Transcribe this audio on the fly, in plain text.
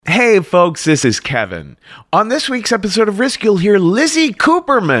Hey folks, this is Kevin. On this week's episode of Risk, you'll hear Lizzie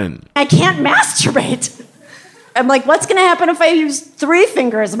Cooperman. I can't masturbate. I'm like, what's going to happen if I use 3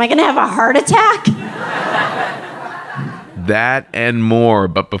 fingers? Am I going to have a heart attack? That and more.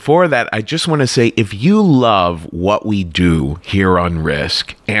 But before that, I just want to say, if you love what we do here on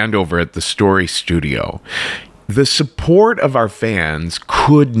Risk and over at the Story Studio, the support of our fans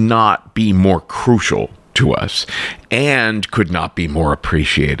could not be more crucial to us and could not be more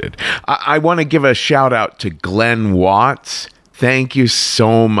appreciated. I want to give a shout out to Glenn Watts. Thank you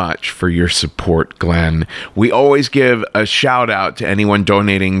so much for your support, Glenn. We always give a shout out to anyone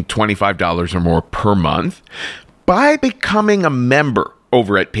donating $25 or more per month by becoming a member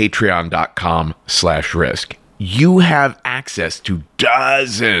over at patreon.com/risk. You have access to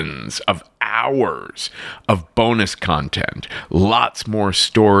dozens of hours of bonus content, lots more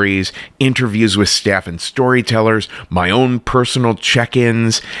stories, interviews with staff and storytellers, my own personal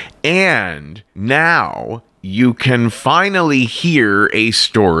check-ins, and now you can finally hear a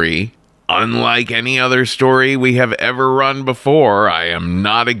story unlike any other story we have ever run before. I am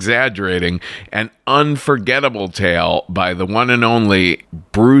not exaggerating. An unforgettable tale by the one and only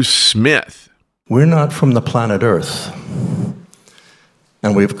Bruce Smith. We're not from the planet Earth,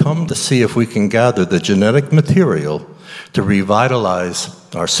 and we've come to see if we can gather the genetic material to revitalize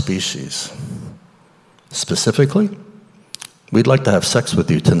our species. Specifically, we'd like to have sex with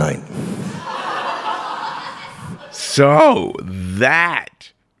you tonight. So,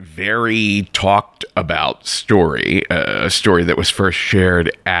 that very talked about story, a story that was first shared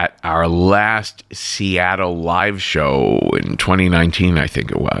at our last Seattle live show in 2019, I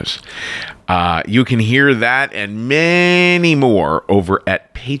think it was. You can hear that and many more over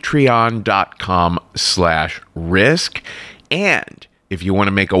at patreon.com/risk. And if you want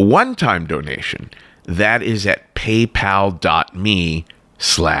to make a one-time donation, that is at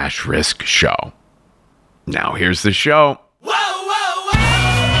paypal.me/riskshow. Now here's the show.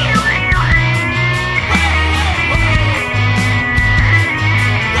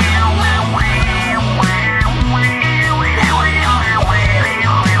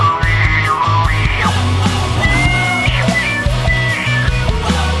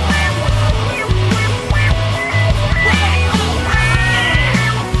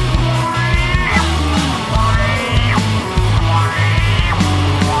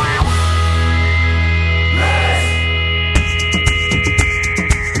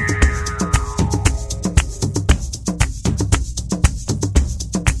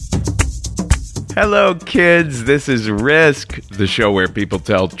 Hello, kids. This is Risk, the show where people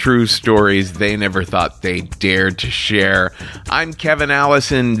tell true stories they never thought they dared to share. I'm Kevin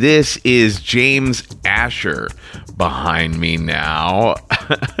Allison. This is James Asher behind me now.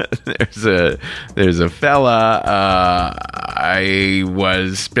 There's a fella I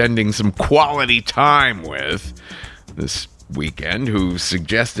was spending some quality time with this weekend who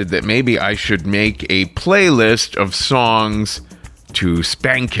suggested that maybe I should make a playlist of songs to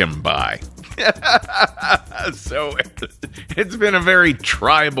spank him by. So it's been a very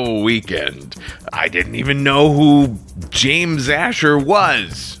tribal weekend. I didn't even know who James Asher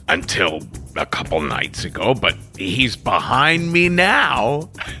was until a couple nights ago, but he's behind me now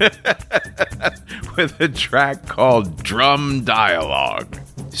with a track called Drum Dialogue.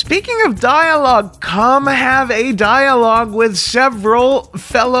 Speaking of dialogue, come have a dialogue with several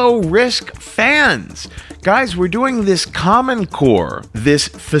fellow Risk fans. Guys, we're doing this Common Core, this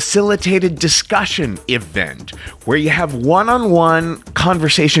facilitated discussion event where you have one-on-one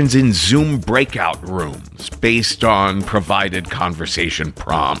conversations in Zoom breakout rooms based on provided conversation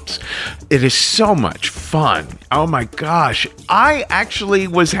prompts. It is so much fun. Oh my gosh. I actually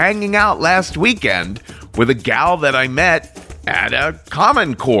was hanging out last weekend with a gal that I met at a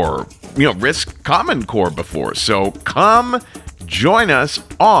Common Core, Risk Common Core before. So come join us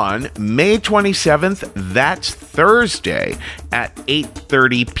on May 27th. That's Thursday at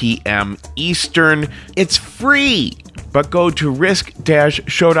 8:30 p.m. Eastern. It's free, but go to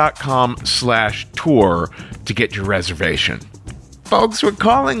risk-show.com/tour to get your reservation. Folks, we're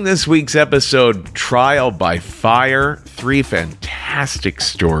calling this week's episode Trial by Fire. 3 fantastic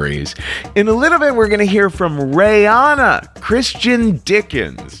stories. In a little bit, we're going to hear from Rayana Christian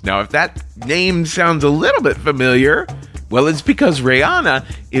Dickens. Now, if that name sounds a little bit familiar, well, it's because Rayana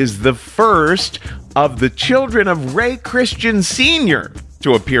is the first of the children of Ray Christian Sr.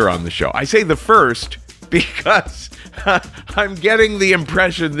 to appear on the show. I say the first because I'm getting the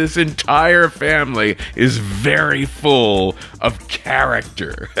impression this entire family is very full of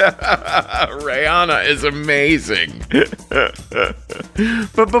character. Rayana is amazing.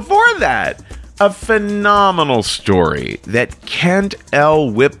 But before that, A phenomenal story that Kent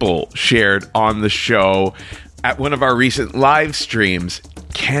L. Whipple shared on the show at one of our recent live streams.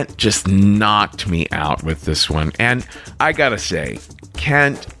 Kent just knocked me out with this one. And I gotta say,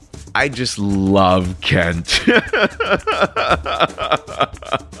 Kent, I just love Kent.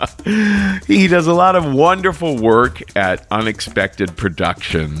 He does a lot of wonderful work at Unexpected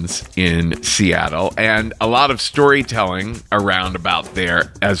Productions in Seattle and a lot of storytelling around about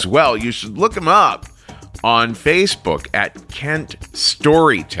there as well. You should look him up on Facebook at Kent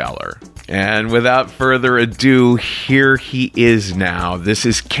Storyteller. And without further ado, here he is now. This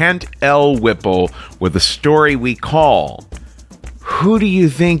is Kent L. Whipple with a story we call Who Do You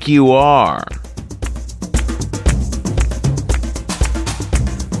Think You Are?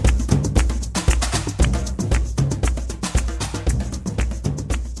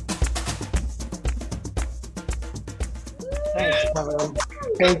 Thanks, Kevin.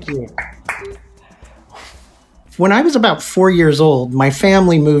 Thank you. When I was about 4 years old, my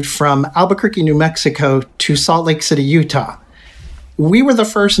family moved from Albuquerque, New Mexico to Salt Lake City, Utah. We were the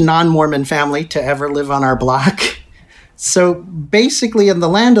first non-Mormon family to ever live on our block. So basically, in the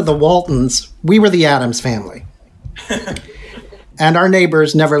land of the Waltons, we were the Addams family. And our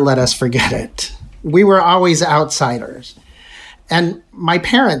neighbors never let us forget it. We were always outsiders. And my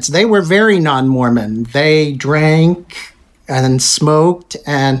parents, they were very non-Mormon. They drank and smoked.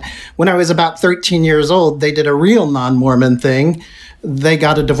 And when I was about 13 years old, they did a real non-Mormon thing. They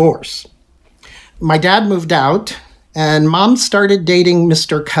got a divorce. My dad moved out, and Mom started dating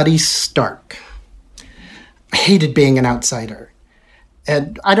Mr. Cuddy Stark. I hated being an outsider.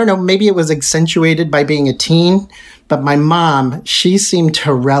 And I don't know, maybe it was accentuated by being a teen, but my mom, she seemed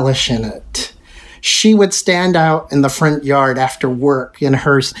to relish in it. She would stand out in the front yard after work in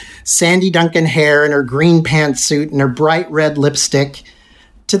her Sandy Duncan hair and her green pantsuit and her bright red lipstick.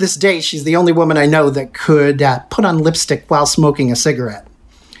 To this day, she's the only woman I know that could put on lipstick while smoking a cigarette.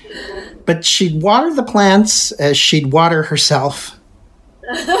 But she'd water the plants as she'd water herself.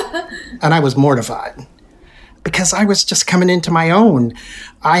 And I was mortified because I was just coming into my own.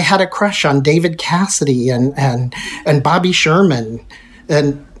 I had a crush on David Cassidy and Bobby Sherman.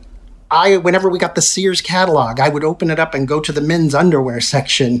 And whenever we got the Sears catalog, I would open it up and go to the men's underwear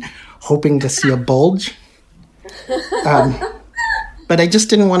section, hoping to see a bulge. But I just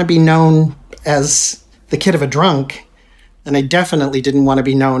didn't want to be known as the kid of a drunk, and I definitely didn't want to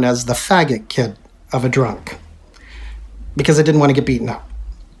be known as the faggot kid of a drunk, because I didn't want to get beaten up.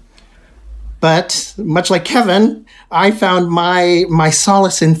 But much like Kevin, I found my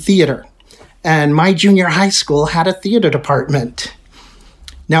solace in theater, and my junior high school had a theater department.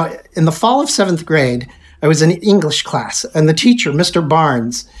 Now, in the fall of 7th grade, I was in English class, and the teacher, Mr.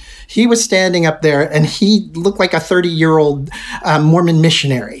 Barnes, he was standing up there, and he looked like a 30-year-old Mormon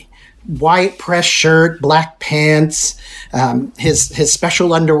missionary. White press shirt, black pants, his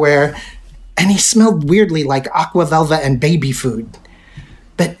special underwear, and he smelled weirdly like aqua velva and baby food.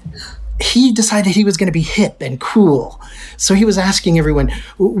 But he decided he was going to be hip and cool, so he was asking everyone,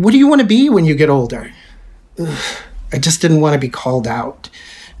 "What do you want to be when you get older?" I just didn't want to be called out.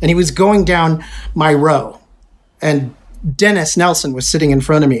 And he was going down my row. And Dennis Nelson was sitting in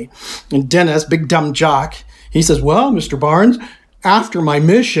front of me. And Dennis, big dumb jock, he says, "Well, Mr. Barnes, after my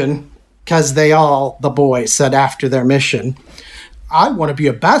mission," because the boys said after their mission, "I want to be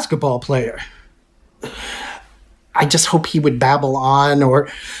a basketball player." I just hope he would babble on or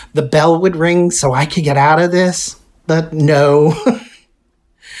the bell would ring so I could get out of this. But no.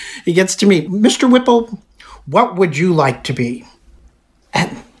 He gets to me, "Mr. Whipple, what would you like to be?"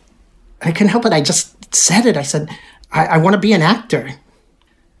 And I couldn't help it. I just said it. I said, I want to be an actor.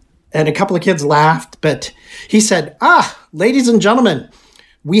 And a couple of kids laughed, but he said, "Ladies and gentlemen,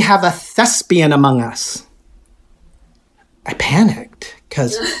 we have a thespian among us." I panicked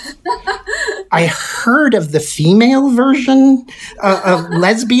because I heard of the female version of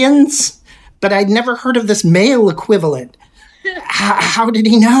lesbians, but I'd never heard of this male equivalent. How did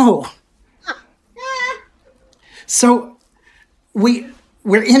he know? So we're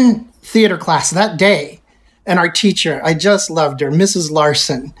in theater class that day, and our teacher, I just loved her, Mrs.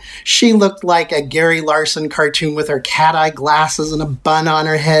 Larson. She looked like a Gary Larson cartoon with her cat-eye glasses and a bun on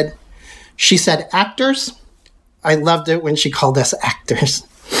her head. She said, "Actors?" I loved it when she called us actors.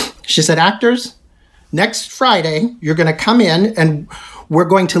 She said, "Actors, next Friday, you're going to come in and we're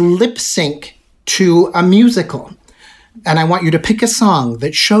going to lip sync to a musical. And I want you to pick a song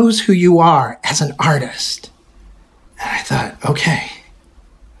that shows who you are as an artist." And I thought, okay,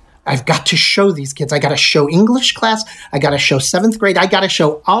 I've got to show these kids. I got to show English class. I got to show 7th grade. I got to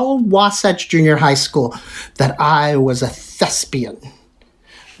show all Wasatch Junior High School that I was a thespian.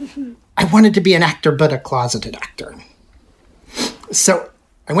 I wanted to be an actor, but a closeted actor. So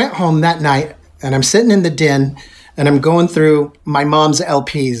I went home that night, and I'm sitting in the den, and I'm going through my mom's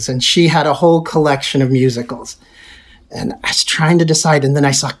LPs, and she had a whole collection of musicals. And I was trying to decide, and then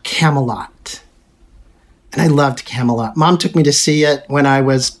I saw Camelot. And I loved Camelot. Mom took me to see it when I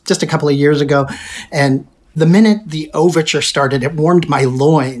was just a couple of years ago, and the minute the overture started, it warmed my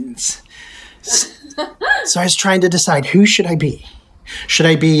loins. So I was trying to decide, who should I be? Should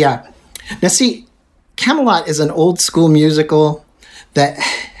I be... Now see, Camelot is an old school musical that...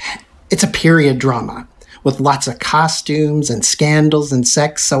 It's a period drama with lots of costumes and scandals and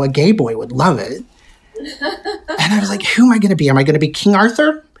sex, so a gay boy would love it. And I was like, who am I going to be? Am I going to be King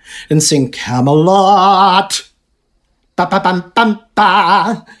Arthur and sing Camelot? Ba ba bum bum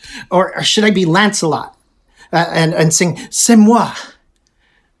ba. Or should I be Lancelot and sing C'est moi?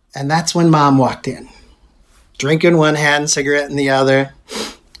 And that's when Mom walked in, drink in one hand, cigarette in the other.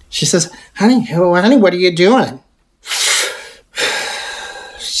 She says, honey, what are you doing?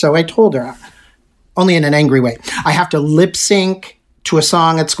 So I told her, only in an angry way, I have to lip sync to a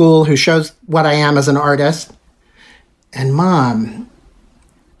song at school who shows what I am as an artist. And Mom,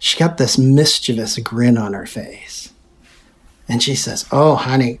 she got this mischievous grin on her face. And she says, oh,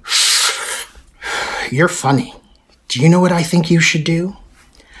 honey, you're funny. Do you know what I think you should do?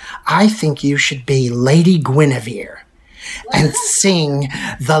 I think you should be Lady Guinevere and sing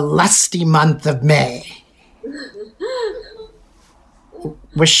The Lusty Month of May.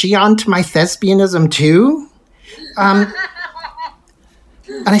 Was she on to my thespianism too? And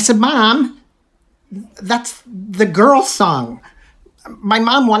I said, Mom, that's the girl song. My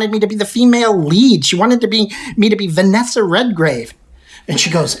mom wanted me to be the female lead. She wanted me to be Vanessa Redgrave. And she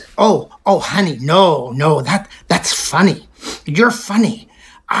goes, oh, honey, no, that's funny. You're funny.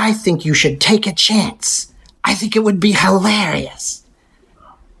 I think you should take a chance. I think it would be hilarious.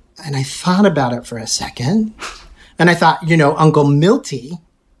 And I thought about it for a second. And I thought, Uncle Milty,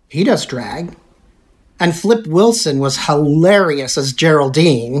 he does drag. And Flip Wilson was hilarious as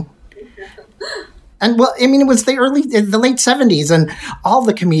Geraldine. And well, it was the late 70s, and all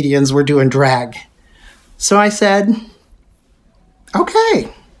the comedians were doing drag. So I said,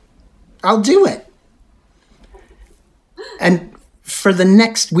 okay, I'll do it. And for the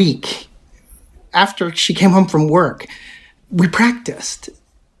next week, after she came home from work, we practiced.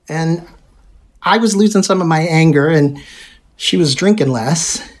 And I was losing some of my anger, and she was drinking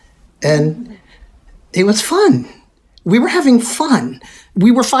less. And it was fun. We were having fun.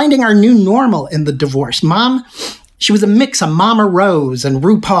 We were finding our new normal in the divorce. Mom, she was a mix of Mama Rose and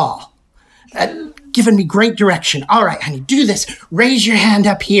RuPaul, giving me great direction. All right, honey, do this. Raise your hand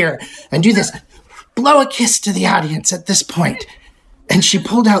up here and do this. Blow a kiss to the audience at this point. And she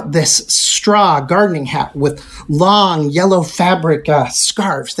pulled out this straw gardening hat with long yellow fabric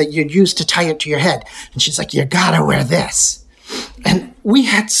scarves that you'd use to tie it to your head. And she's like, you gotta wear this. And we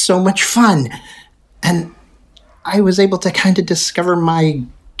had so much fun. And I was able to kind of discover my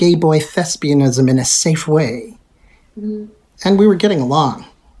gay boy thespianism in a safe way. Mm-hmm. And we were getting along.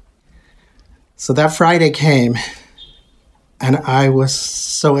 So that Friday came, and I was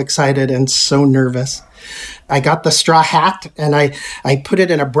so excited and so nervous. I got the straw hat, and I put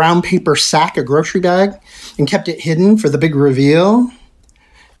it in a brown paper sack, a grocery bag, and kept it hidden for the big reveal.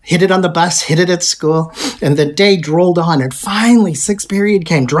 Hid it on the bus, hid it at school, and the day rolled on, and finally, sixth period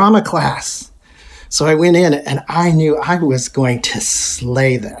came, drama class. So I went in, and I knew I was going to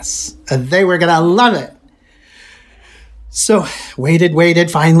slay this. And they were going to love it. So waited.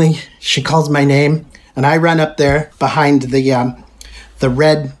 Finally, she calls my name, and I run up there behind the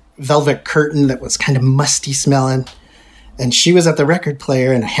red velvet curtain that was kind of musty smelling. And she was at the record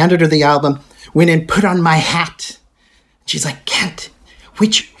player, and I handed her the album, went in, put on my hat. She's like, Kent,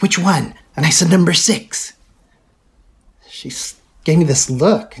 which one? And I said, number 6. She gave me this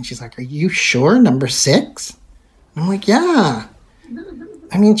look, and she's like, are you sure, number 6? I'm like, yeah.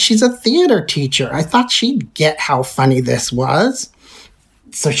 I mean, she's a theater teacher. I thought she'd get how funny this was.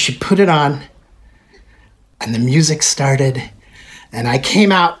 So she put it on, and the music started, and I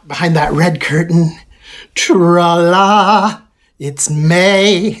came out behind that red curtain. Tra-la, it's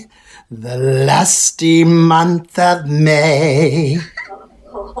May, the lusty month of May.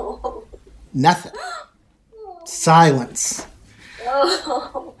 Nothing. Silence.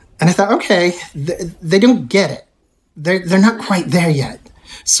 And I thought, okay, they don't get it. They're not quite there yet.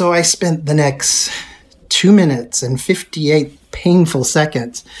 So I spent the next 2 minutes and 58 painful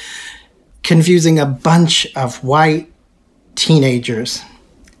seconds confusing a bunch of white teenagers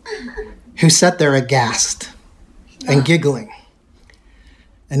who sat there aghast and giggling.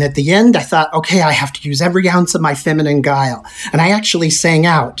 And at the end, I thought, okay, I have to use every ounce of my feminine guile. And I actually sang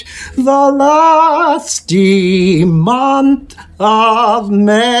out, the lusty month of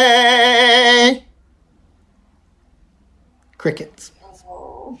May. Crickets.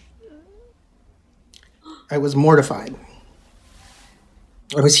 I was mortified.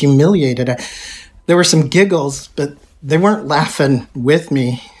 I was humiliated. There were some giggles, but they weren't laughing with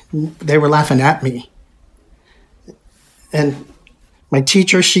me. They were laughing at me. And my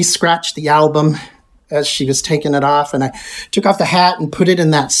teacher, she scratched the album as she was taking it off, and I took off the hat and put it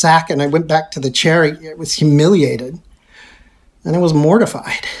in that sack, and I went back to the chair. I was humiliated, and I was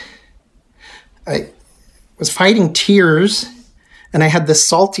mortified. I was fighting tears, and I had this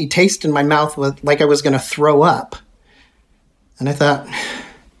salty taste in my mouth like I was going to throw up. And I thought,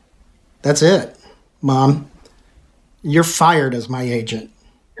 that's it, Mom. You're fired as my agent.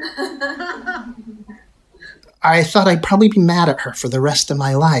 I thought I'd probably be mad at her for the rest of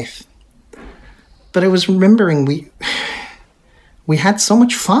my life. But I was remembering we had so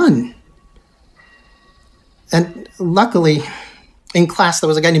much fun. And luckily, in class, there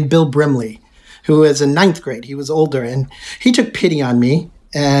was a guy named Bill Brimley, who was in 9th grade. He was older, and he took pity on me,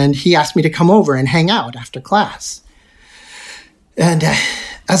 and he asked me to come over and hang out after class. And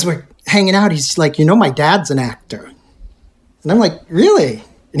as we're hanging out, he's like, you know, my dad's an actor. And I'm like, really?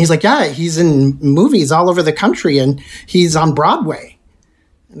 And he's like, yeah, he's in movies all over the country, and he's on Broadway.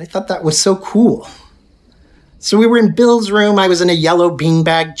 And I thought that was so cool. So we were in Bill's room. I was in a yellow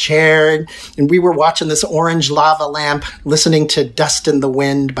beanbag chair, and we were watching this orange lava lamp, listening to Dust in the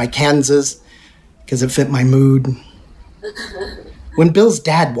Wind by Kansas, because it fit my mood. When Bill's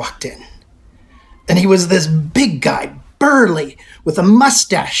dad walked in, and he was this big guy, burly, with a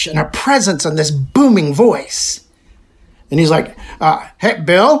mustache and a presence and this booming voice. And he's like, hey,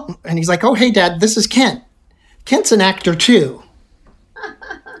 Bill. And he's like, oh, hey, Dad, this is Kent. Kent's an actor, too.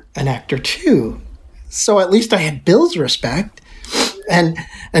 An actor, too. So at least I had Bill's respect. And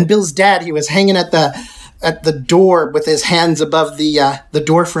Bill's dad, he was hanging at the door with his hands above the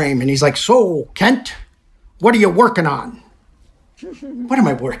door frame. And he's like, so, Kent, what are you working on? What am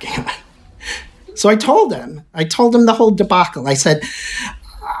I working on? So I told him the whole debacle. I said,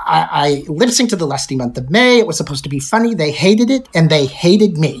 I lip-synced to the Lusty Month of May. It was supposed to be funny. They hated it, and they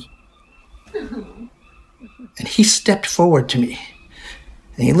hated me. And he stepped forward to me,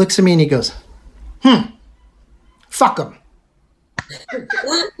 and he looks at me, and he goes, fuck him.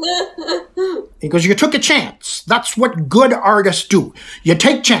 He goes, you took a chance. That's what good artists do. You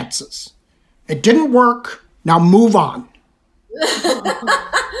take chances. It didn't work. Now move on.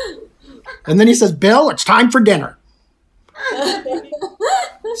 And then he says, Bill, it's time for dinner.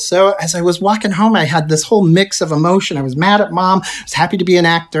 So as I was walking home, I had this whole mix of emotion. I was mad at Mom. I was happy to be an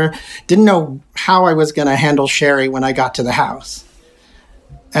actor. Didn't know how I was going to handle Sherry when I got to the house.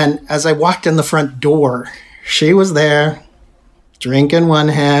 And as I walked in the front door, she was there, drink in one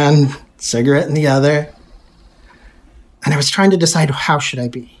hand, cigarette in the other. And I was trying to decide, how should I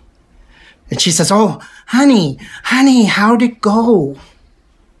be? And she says, oh, honey, how'd it go?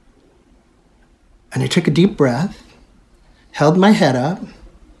 And I took a deep breath, held my head up,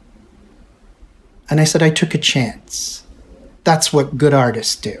 and I said, I took a chance. That's what good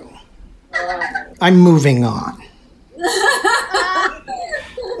artists do. I'm moving on.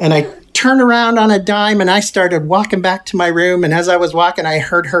 And I turned around on a dime, and I started walking back to my room, and as I was walking, I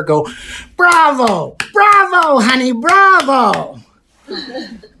heard her go, bravo, bravo, honey, bravo.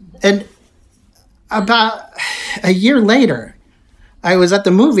 And about a year later, I was at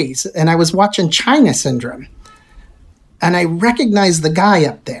the movies, and I was watching China Syndrome, and I recognized the guy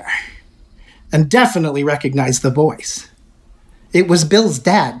up there, and definitely recognized the voice. It was Bill's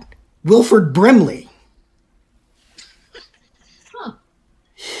dad, Wilford Brimley. Huh.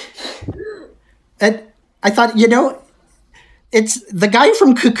 And I thought, it's the guy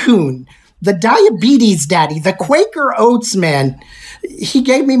from Cocoon, the diabetes daddy, the Quaker Oats man. He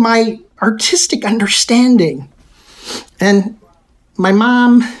gave me my artistic understanding. And my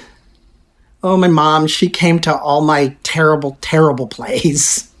mom, she came to all my terrible, terrible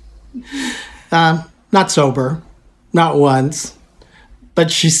plays. Not sober, not once, but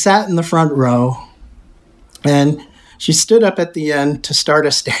she sat in the front row, and she stood up at the end to start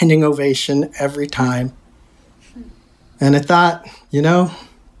a standing ovation every time. And I thought,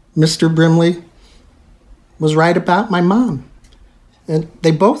 Mr. Brimley was right about my mom. And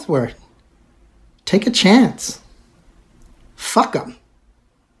they both were. Take a chance. Fuck them.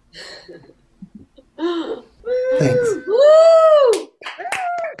 Thanks. Woo!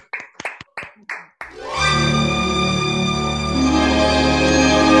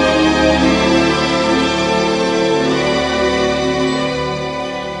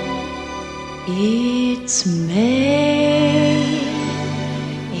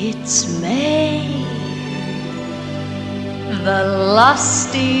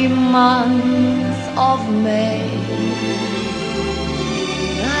 lusty month of May,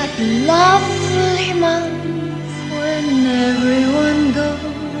 that lovely month when everyone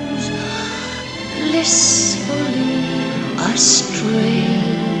goes blissfully astray.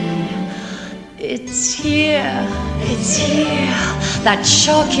 It's here, that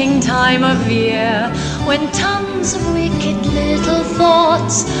shocking time of year when tons of wicked little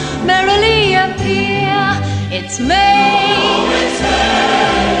thoughts merrily appear. It's May,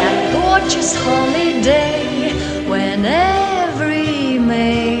 that gorgeous holiday when every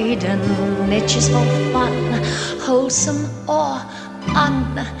maiden itches for fun, wholesome or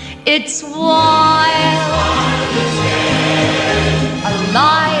un. It's wild, a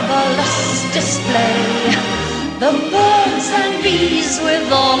libelous display. The birds and bees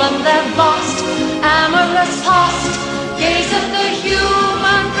with all of their vast amorous past gaze at the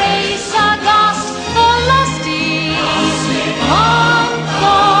human race aghast. The lusty month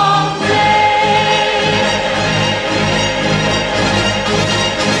of May.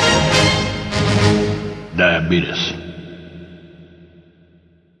 Diabetes.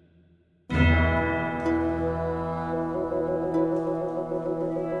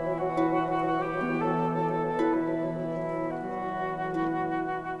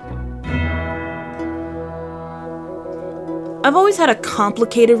 I've always had a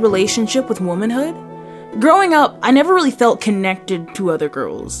complicated relationship with womanhood. Growing up, I never really felt connected to other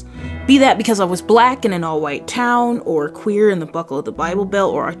girls. Be that because I was black in an all-white town, or queer in the buckle of the Bible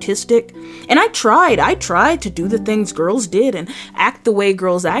Belt, or artistic. And I tried to do the things girls did and act the way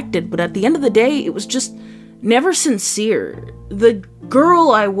girls acted, but at the end of the day, it was just never sincere. The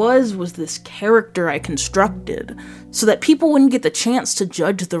girl I was this character I constructed, so that people wouldn't get the chance to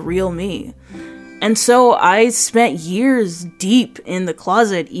judge the real me. And so I spent years deep in the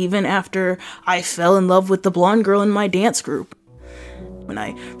closet even after I fell in love with the blonde girl in my dance group. When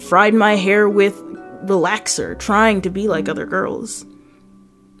I fried my hair with relaxer, trying to be like other girls.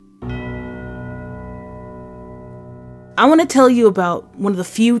 I want to tell you about one of the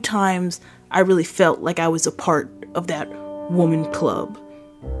few times I really felt like I was a part of that woman club.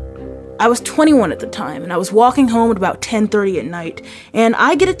 I was 21 at the time, and I was walking home at about 10:30 at night, and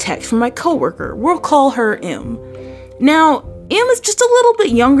I get a text from my coworker. We'll call her M. Now, M is just a little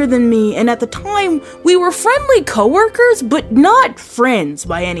bit younger than me, and at the time, we were friendly coworkers, but not friends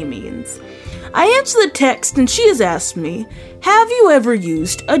by any means. I answer the text, and she has asked me, have you ever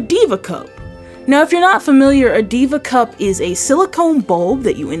used a Diva Cup? Now, if you're not familiar, a Diva Cup is a silicone bulb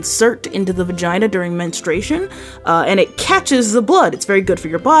that you insert into the vagina during menstruation, and it catches the blood. It's very good for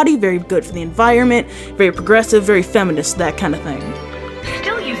your body, very good for the environment, very progressive, very feminist, that kind of thing.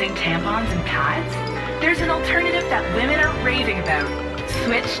 Still using tampons and pads? There's an alternative that women are raving about.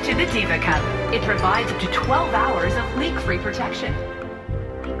 Switch to the Diva Cup. It provides up to 12 hours of leak-free protection.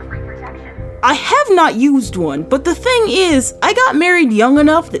 I have not used one, but the thing is, I got married young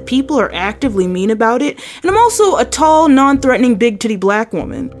enough that people are actively mean about it, and I'm also a tall, non-threatening, big-titty black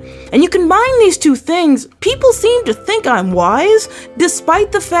woman. And you combine these two things, people seem to think I'm wise,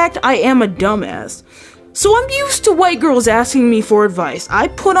 despite the fact I am a dumbass. So I'm used to white girls asking me for advice. I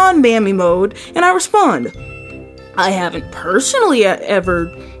put on mammy mode, and I respond. I haven't personally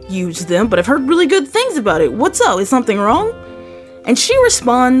ever used them, but I've heard really good things about it. What's up? Is something wrong? And she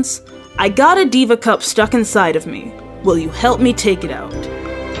responds, I got a Diva Cup stuck inside of me. Will you help me take it out?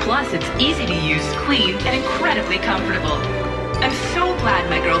 Plus, it's easy to use, clean, and incredibly comfortable. I'm so glad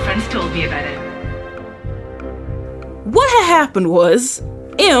my girlfriends told me about it. What had happened was,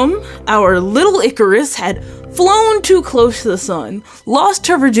 M, our little Icarus, had flown too close to the sun, lost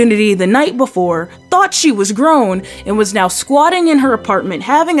her virginity the night before, thought she was grown, and was now squatting in her apartment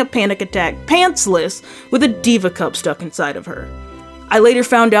having a panic attack, pantsless, with a Diva Cup stuck inside of her. I later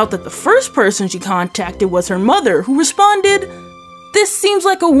found out that the first person she contacted was her mother, who responded, "This seems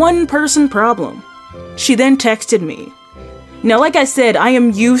like a one-person problem." She then texted me. Now, like I said, I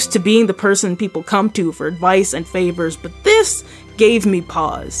am used to being the person people come to for advice and favors, but this gave me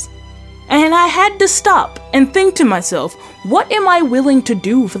pause. And I had to stop and think to myself, what am I willing to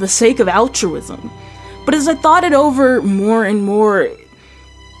do for the sake of altruism? But as I thought it over more and more,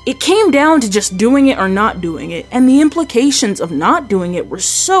 it came down to just doing it or not doing it, and the implications of not doing it were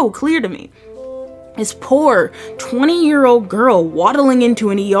so clear to me. This poor 20-year-old girl waddling into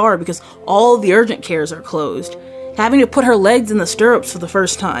an ER because all the urgent cares are closed, having to put her legs in the stirrups for the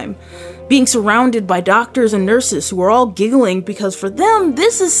first time, being surrounded by doctors and nurses who are all giggling because for them,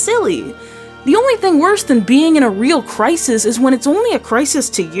 this is silly. The only thing worse than being in a real crisis is when it's only a crisis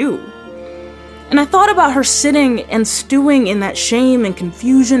to you. And I thought about her sitting and stewing in that shame and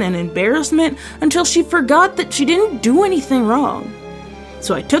confusion and embarrassment until she forgot that she didn't do anything wrong.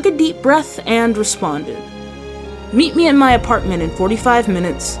 So I took a deep breath and responded. Meet me in my apartment in 45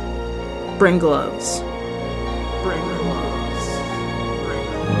 minutes. Bring gloves. Bring gloves. Bring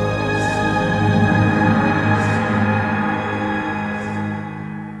gloves.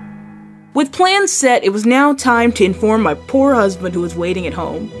 With plans set, it was now time to inform my poor husband who was waiting at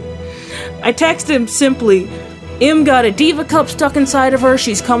home. I texted him simply, "Em got a Diva Cup stuck inside of her,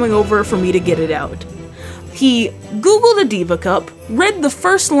 she's coming over for me to get it out." He Googled a Diva Cup, read the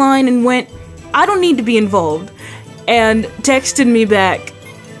first line and went, "I don't need to be involved," and texted me back,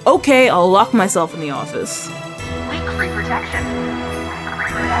 "Okay, I'll lock myself in the office." Leak-free protection.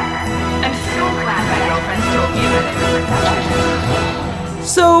 I'm so glad my girlfriends told me about it.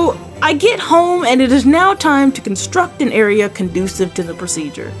 So, I get home and it is now time to construct an area conducive to the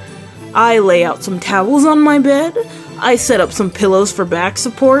procedure. I lay out some towels on my bed, I set up some pillows for back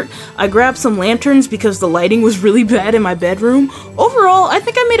support, I grabbed some lanterns because the lighting was really bad in my bedroom. Overall, I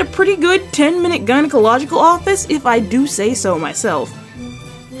think I made a pretty good 10-minute gynecological office, if I do say so myself.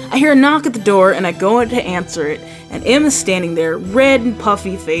 I hear a knock at the door and I go in to answer it, and Em is standing there, red and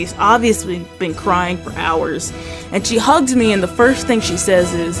puffy faced, obviously been crying for hours. And she hugs me and the first thing she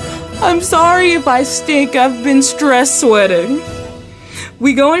says is, "I'm sorry if I stink, I've been stress sweating."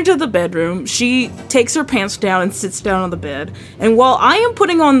 We go into the bedroom, she takes her pants down and sits down on the bed, and while I am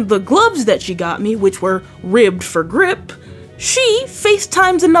putting on the gloves that she got me, which were ribbed for grip, she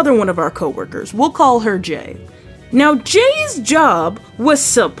FaceTimes another one of our coworkers. We'll call her Jay. Now, Jay's job was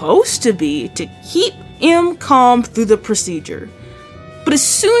supposed to be to keep Em calm through the procedure. But as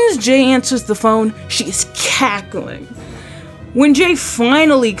soon as Jay answers the phone, she is cackling. When Jay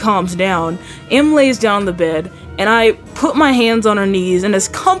finally calms down, Em lays down on the bed, and I put my hands on her knees, and as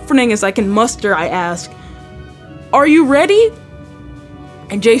comforting as I can muster, I ask, "Are you ready?"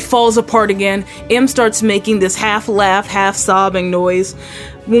 And Jay falls apart again. Em starts making this half-laugh, half-sobbing noise.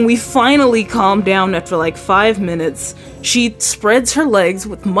 When we finally calm down after like 5 minutes, she spreads her legs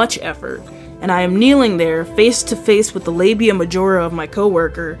with much effort, and I am kneeling there, face to face with the labia majora of my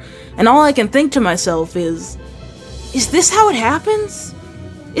coworker, and all I can think to myself is this how it happens?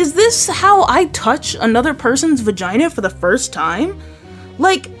 Is this how I touch another person's vagina for the first time?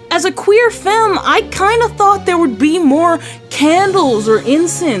 Like, as a queer femme, I kind of thought there would be more candles or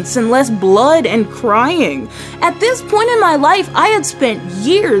incense and less blood and crying. At this point in my life, I had spent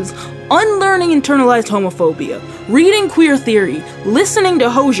years unlearning internalized homophobia, reading queer theory, listening to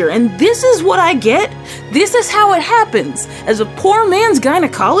Hozier, and this is what I get? This is how it happens, as a poor man's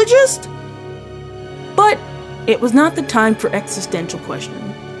gynecologist? But it was not the time for existential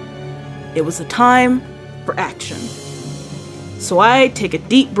questioning. It was the time for action. So I take a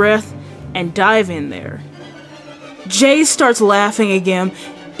deep breath and dive in there. Jay starts laughing again,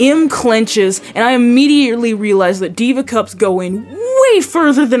 Em clenches, and I immediately realize that Diva Cups go in way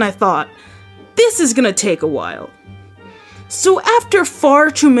further than I thought. This is gonna take a while. So after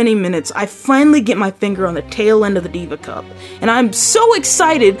far too many minutes, I finally get my finger on the tail end of the Diva Cup, and I'm so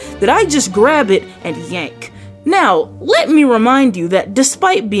excited that I just grab it and yank. Now, let me remind you that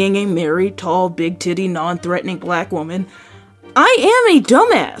despite being a married, tall, big-titty, non-threatening black woman, I am a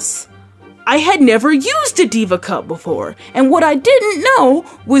dumbass. I had never used a Diva Cup before, and what I didn't know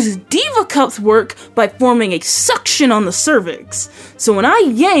was Diva Cups work by forming a suction on the cervix. So when I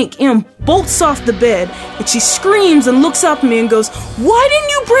yank, Em bolts off the bed, and she screams and looks up at me and goes, "Why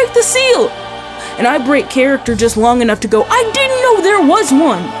didn't you break the seal?" And I break character just long enough to go, "I didn't know there was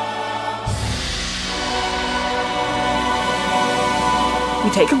one." We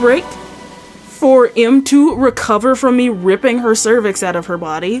take a break for Em to recover from me ripping her cervix out of her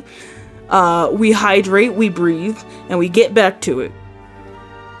body. We hydrate, we breathe, and we get back to it.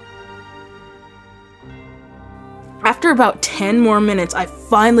 After about 10 more minutes, I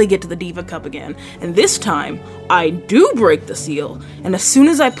finally get to the Diva Cup again, and this time, I do break the seal, and as soon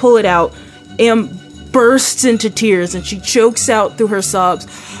as I pull it out, Em bursts into tears, and she chokes out through her sobs,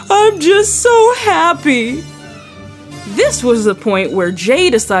 "I'm just so happy." This was the point where Jay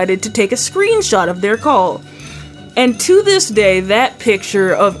decided to take a screenshot of their call. And to this day, that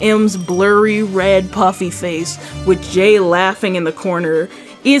picture of Em's blurry, red, puffy face with Jay laughing in the corner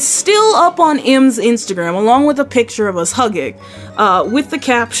is still up on Em's Instagram, along with a picture of us hugging, with the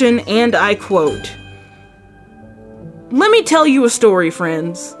caption, and I quote, "Let me tell you a story,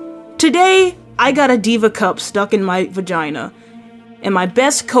 friends. Today, I got a Diva Cup stuck in my vagina, and my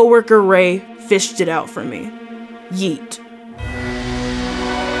best coworker, Ray, fished it out for me. Yeet."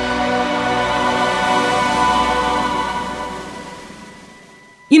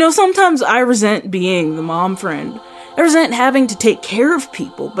 You know, sometimes I resent being the mom friend. I resent having to take care of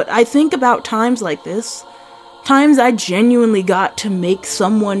people, but I think about times like this, Times I genuinely got to make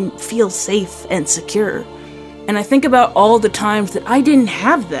someone feel safe and secure. And I think about all the times that I didn't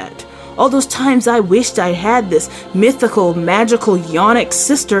have that. All those times I wished I had this mythical, magical, yonic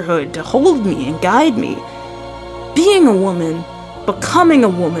sisterhood to hold me and guide me. Being a woman, becoming a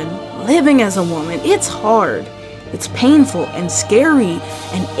woman, living as a woman, it's hard. It's painful and scary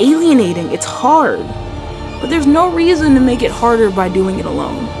and alienating. It's hard. But there's no reason to make it harder by doing it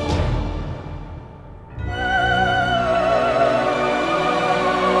alone.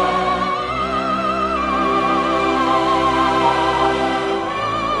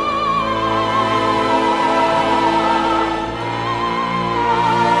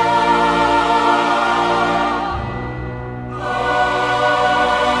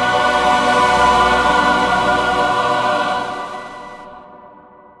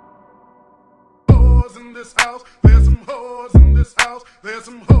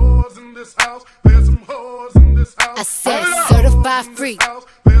 I said certified free,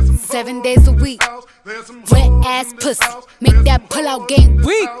 7 days a week. Wet ass pussy, make that pull out game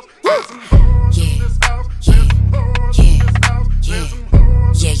weak.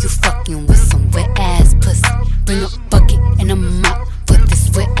 Yeah, you fucking with some wet ass pussy. Bring a bucket and a mop for this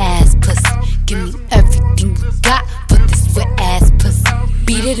wet ass pussy. Give me everything you got for this wet ass pussy.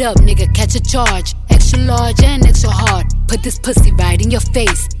 Beat it up, nigga, catch a charge. Extra large and extra hard. Put this pussy right in your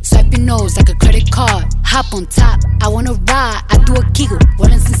face. Swipe your nose like a credit card. Hop on top, I wanna ride. I do a giggle,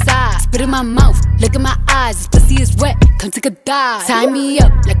 what is inside? Spit in my mouth, look in my eyes. This pussy is wet, come take a dive. Tie me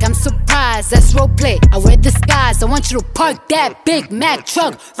up like I'm surprised, that's roleplay. I wear disguise, I want you to park that Big Mac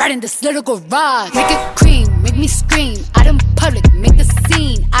truck right in this little garage. Make it cream, make me scream. Out in public, make the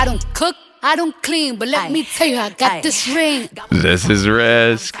scene. I don't cook, I don't clean, but let me tell you, I got this ring. This is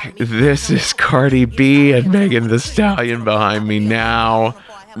Risk. This is Cardi B and Megan Thee Stallion behind me now.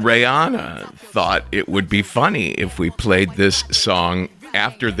 Rihanna thought it would be funny if we played this song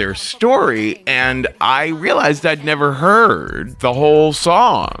after their story, and I realized I'd never heard the whole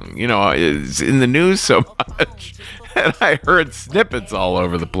song. You know, it's in the news so much, and I heard snippets all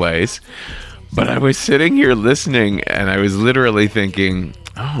over the place. But I was sitting here listening, and I was literally thinking,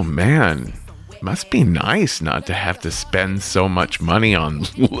 oh man, must be nice not to have to spend so much money on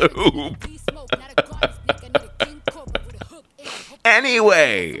lube.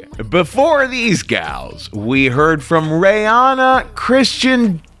 Anyway, before these gals, we heard from Rihanna,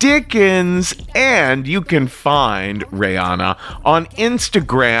 Christian Dickens, and you can find Rihanna on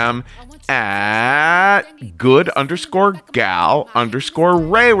Instagram at good_gal_Ray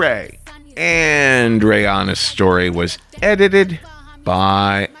Ray. And Rihanna's story was edited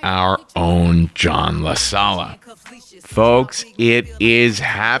by our own John LaSala. Folks, it is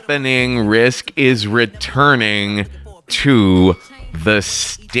happening. Risk is returning to the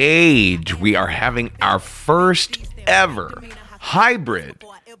stage. We are having our first ever hybrid,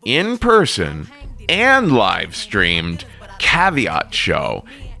 in-person and live-streamed Caveat show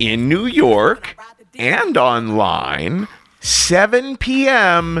in New York and online, 7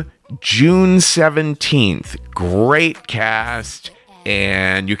 p.m. June 17th. Great cast,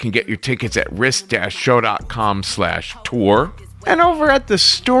 and you can get your tickets at risk-show.com/tour. And over at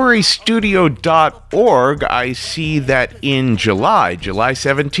thestorystudio.org, I see that in July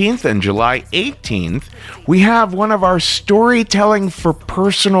 17th and July 18th, we have one of our storytelling for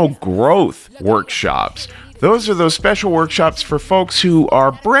personal growth workshops. Those are those special workshops for folks who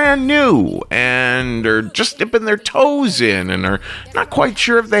are brand new and are just dipping their toes in and are not quite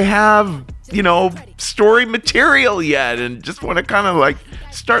sure if they have, story material yet and just want to kind of like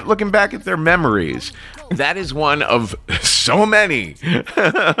start looking back at their memories. That is one of so many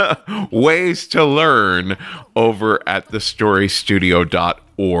ways to learn over at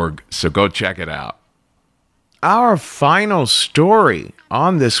thestorystudio.org. So go check it out. Our final story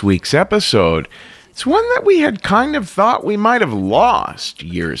on this week's episode, it's one that we had kind of thought we might have lost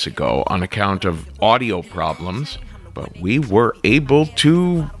years ago on account of audio problems, but we were able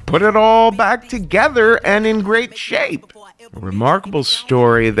to put it all back together and in great shape. A remarkable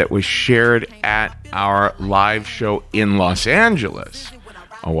story that was shared at our live show in Los Angeles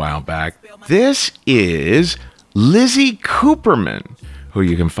a while back. This is Lizzie Cooperman, who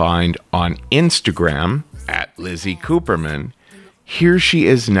you can find on Instagram at Lizzie Cooperman. Here she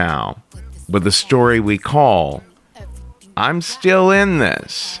is now with a story we call I'm Still in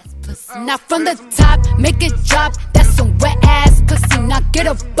This. Now from the top, make it drop. That's some wet ass pussy. Now get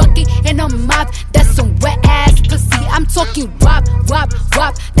a bucket and a mop. That's some wet ass pussy. I'm talking wop, wop,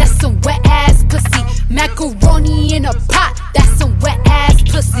 wop. That's some wet ass pussy. Macaroni in a pot. That's some wet ass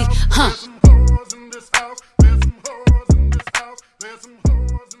pussy. Huh?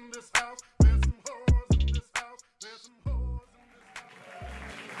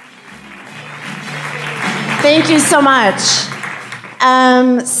 Thank you so much.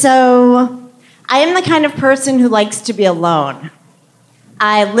 So I am the kind of person who likes to be alone.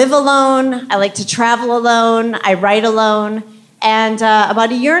 I live alone. I like to travel alone. I write alone. And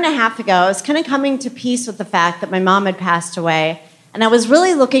about a year and a half ago, I was kind of coming to peace with the fact that my mom had passed away. And I was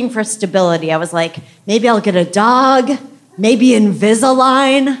really looking for stability. I was like, maybe I'll get a dog, maybe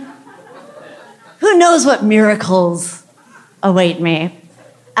Invisalign. Who knows what miracles await me?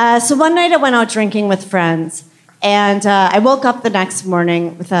 So one night I went out drinking with friends, and I woke up the next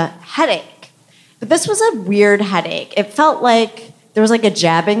morning with a headache. But this was a weird headache. It felt like there was like a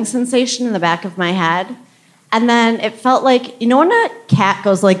jabbing sensation in the back of my head. And then it felt like, you know when a cat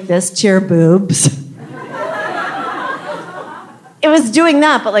goes like this to your boobs? It was doing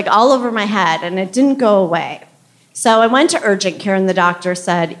that, but like all over my head, and it didn't go away. So I went to urgent care, and the doctor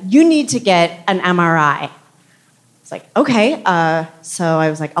said, you need to get an MRI. It's like, okay. So I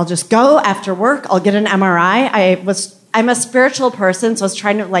was like, I'll just go after work. I'll get an MRI. I'm a spiritual person, so I was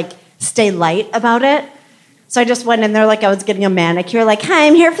trying to like stay light about it. So I just went in there like I was getting a manicure, like, hi,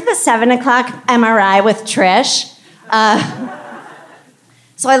 I'm here for the 7 o'clock MRI with Trish.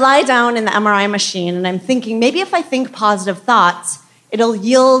 So I lie down in the MRI machine, and I'm thinking, maybe if I think positive thoughts, it'll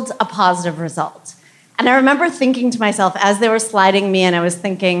yield a positive result. And I remember thinking to myself, as they were sliding me in, I was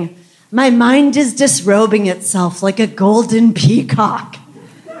thinking, my mind is disrobing itself like a golden peacock.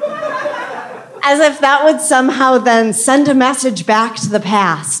 As if that would somehow then send a message back to the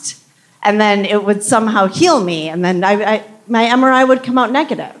past. And then it would somehow heal me. And then my MRI would come out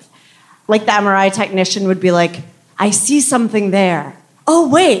negative. Like the MRI technician would be like, I see something there. Oh,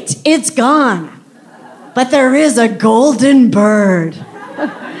 wait, it's gone. But there is a golden bird.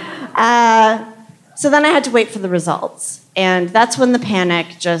 So then I had to wait for the results. And that's when the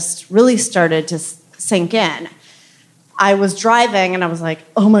panic just really started to sink in. I was driving and I was like,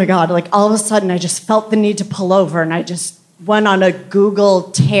 oh my God, like all of a sudden I just felt the need to pull over, and I just went on a Google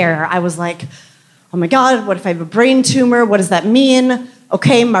tear. I was like, oh my God, what if I have a brain tumor? What does that mean?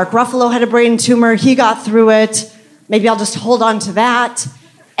 Okay, Mark Ruffalo had a brain tumor. He got through it. Maybe I'll just hold on to that.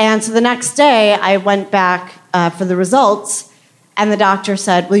 And so the next day I went back for the results, and the doctor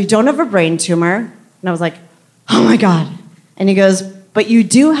said, well, you don't have a brain tumor. And I was like, oh my God. And he goes, but you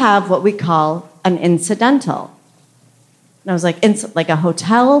do have what we call an incidental. And I was like, like a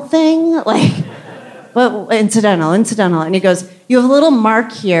hotel thing? Like, what, incidental. And he goes, you have a little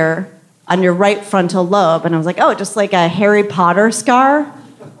mark here on your right frontal lobe. And I was like, oh, just like a Harry Potter scar?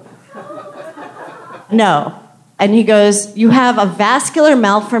 No. And he goes, you have a vascular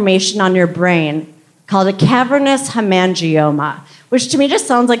malformation on your brain called a cavernous hemangioma, which to me just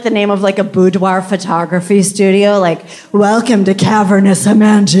sounds like the name of like a boudoir photography studio, like, welcome to cavernous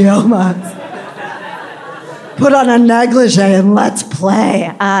hemangioma. Put on a negligee and let's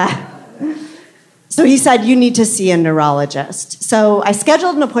play. So he said, you need to see a neurologist. So I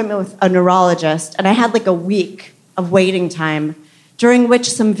scheduled an appointment with a neurologist, and I had like a week of waiting time, during which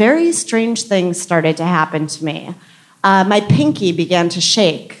some very strange things started to happen to me. My pinky began to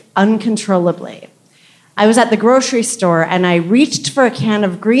shake uncontrollably. I was at the grocery store, and I reached for a can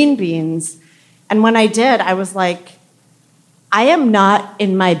of green beans, and when I did, I was like, I am not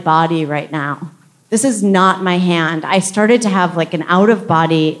in my body right now. This is not my hand. I started to have like an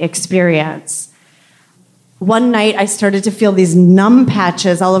out-of-body experience. One night, I started to feel these numb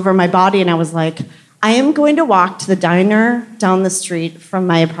patches all over my body, and I was like, I am going to walk to the diner down the street from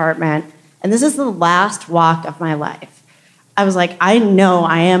my apartment, and this is the last walk of my life. I was like, I know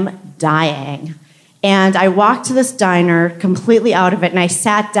I am dying. And I walked to this diner completely out of it, and I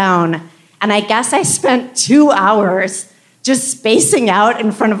sat down, and I guess I spent 2 hours just spacing out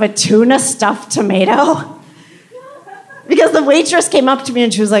in front of a tuna stuffed tomato. Because the waitress came up to me,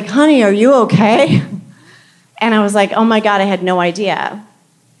 and she was like, honey, are you okay? And I was like, oh my God, I had no idea.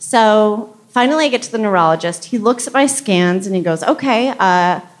 So finally I get to the neurologist. He looks at my scans and he goes, okay,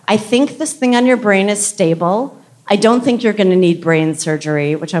 I think this thing on your brain is stable. I don't think you're going to need brain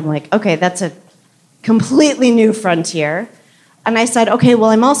surgery, which I'm like, okay, that's a completely new frontier. And I said, okay, well,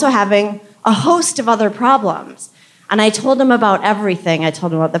 I'm also having a host of other problems. And I told him about everything. I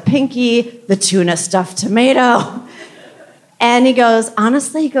told him about the pinky, the tuna stuffed tomato. And he goes,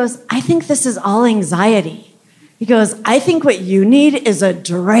 honestly, he goes, I think this is all anxiety. He goes, I think what you need is a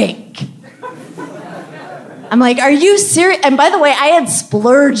drink. I'm like, are you serious? And by the way, I had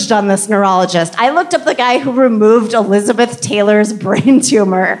splurged on this neurologist. I looked up the guy who removed Elizabeth Taylor's brain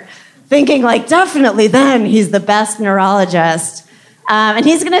tumor, thinking like, definitely then he's the best neurologist. And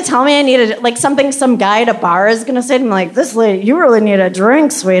he's going to tell me I need like something some guy at a bar is going to say to me, like, this lady, you really need a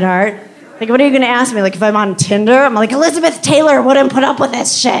drink, sweetheart. Like, what are you going to ask me? Like, if I'm on Tinder? I'm like, Elizabeth Taylor wouldn't put up with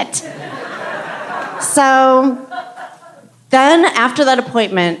this shit. So then after that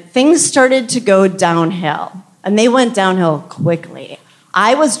appointment, things started to go downhill. And they went downhill quickly.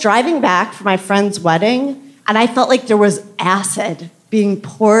 I was driving back from my friend's wedding, and I felt like there was acid being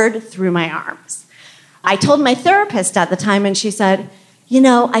poured through my arms. I told my therapist at the time, and she said,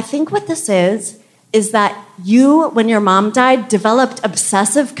 I think what this is that you, when your mom died, developed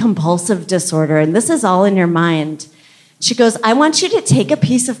obsessive compulsive disorder, and this is all in your mind. She goes, I want you to take a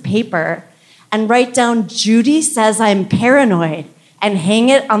piece of paper and write down, Judy says I'm paranoid, and hang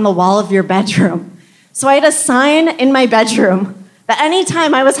it on the wall of your bedroom. So I had a sign in my bedroom that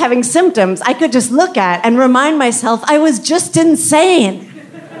anytime I was having symptoms, I could just look at and remind myself I was just insane.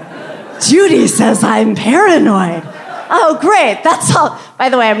 Judy says I'm paranoid. Oh, great. That's all. By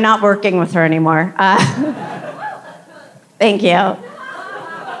the way, I'm not working with her anymore. Thank you.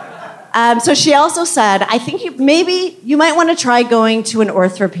 So she also said, I think maybe you might want to try going to an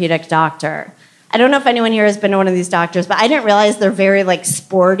orthopedic doctor. I don't know if anyone here has been to one of these doctors, but I didn't realize they're very,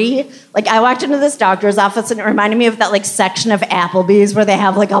 sporty. I walked into this doctor's office, and it reminded me of that, section of Applebee's where they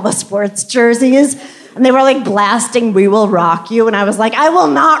have, all the sports jerseys. And they were, blasting, "We Will Rock You." And I was like, I will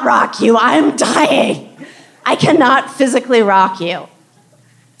not rock you. I'm dying. I cannot physically rock you.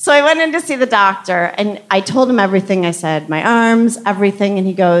 So I went in to see the doctor, and I told him everything. I said, my arms, everything. And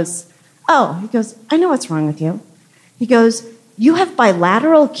he goes, I know what's wrong with you. He goes, you have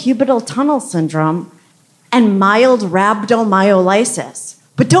bilateral cubital tunnel syndrome and mild rhabdomyolysis,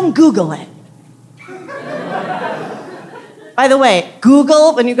 but don't Google it. By the way,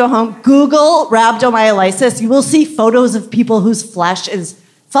 Google, when you go home, Google rhabdomyolysis. You will see photos of people whose flesh is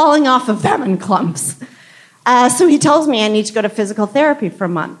falling off of them in clumps. So he tells me I need to go to physical therapy for a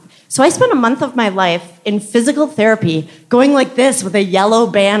month. So I spent a month of my life in physical therapy going like this with a yellow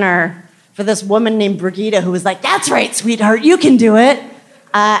banner for this woman named Brigitte who was like, that's right, sweetheart, you can do it.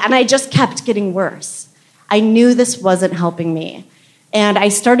 And I just kept getting worse. I knew this wasn't helping me. And I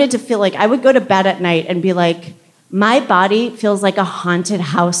started to feel like I would go to bed at night and be like, my body feels like a haunted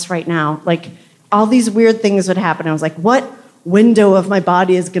house right now. All these weird things would happen. I was like, what window of my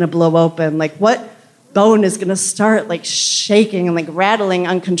body is going to blow open? What bone is going to start shaking and rattling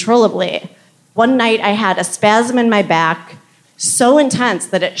uncontrollably? One night I had a spasm in my back so intense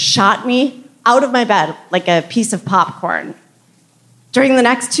that it shot me out of my bed like a piece of popcorn. During the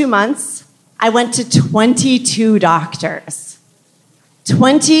next 2 months, I went to 22 doctors.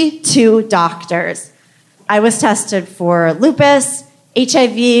 22 doctors. I was tested for lupus,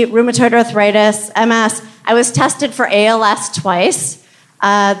 HIV, rheumatoid arthritis, MS. I was tested for ALS twice.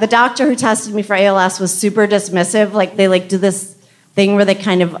 The doctor who tested me for ALS was super dismissive. They do this thing where they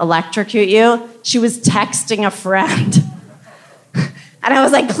kind of electrocute you. She was texting a friend. And I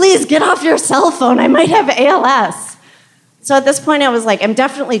was like, please get off your cell phone. I might have ALS. So at this point, I was like, I'm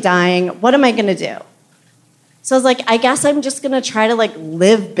definitely dying. What am I going to do? So I was like, I guess I'm just going to try to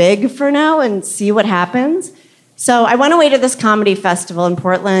live big for now and see what happens. So I went away to this comedy festival in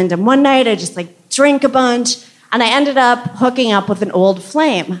Portland. And one night I just drank a bunch. And I ended up hooking up with an old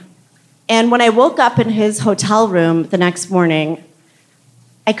flame. And when I woke up in his hotel room the next morning,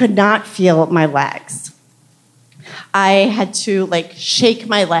 I could not feel my legs. I had to shake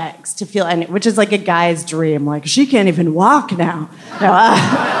my legs to feel any, which is a guy's dream. She can't even walk now.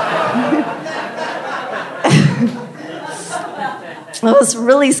 It was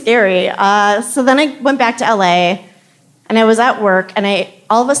really scary. So then I went back to LA, and I was at work, and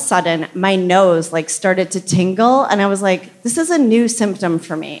all of a sudden my nose started to tingle, and I was like, this is a new symptom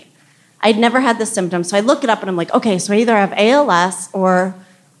for me. I'd never had this symptom, so I look it up, and I'm like, okay, so I either have ALS or.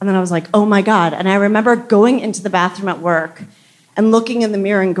 And then I was like, oh my God. And I remember going into the bathroom at work and looking in the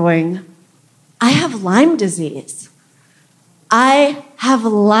mirror and going, I have Lyme disease. I have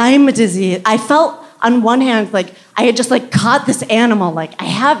Lyme disease. I felt on one hand I had just caught this animal, I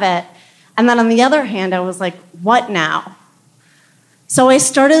have it. And then on the other hand, I was like, what now? So I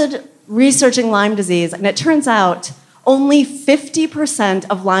started researching Lyme disease, and it turns out only 50%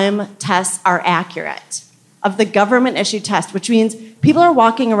 of Lyme tests are accurate, of the government-issued test, which means people are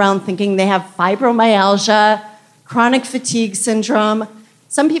walking around thinking they have fibromyalgia, chronic fatigue syndrome.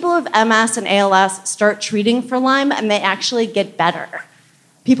 Some people with MS and ALS start treating for Lyme, and they actually get better.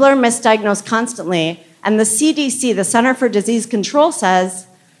 People are misdiagnosed constantly, and the CDC, the Center for Disease Control, says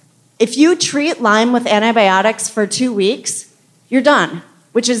if you treat Lyme with antibiotics for 2 weeks, you're done,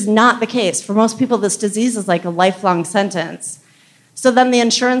 which is not the case. For most people, this disease is a lifelong sentence. So then the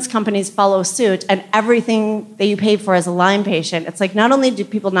insurance companies follow suit, and everything that you pay for as a Lyme patient, it's not only do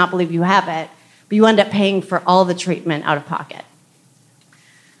people not believe you have it, but you end up paying for all the treatment out of pocket.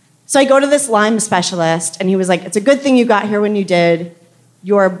 So I go to this Lyme specialist, and he was like, it's a good thing you got here when you did.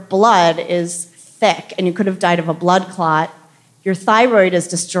 Your blood is thick and you could have died of a blood clot. Your thyroid is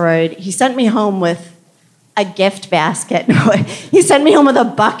destroyed. He sent me home with a gift basket. He sent me home with a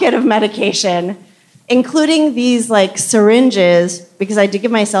bucket of medication, including these like syringes, because I did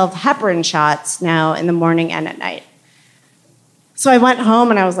give myself heparin shots now in the morning and at night. So I went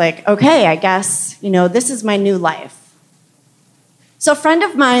home and I was like, okay, I guess, this is my new life. So a friend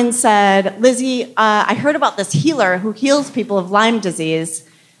of mine said, Lizzie, I heard about this healer who heals people of Lyme disease.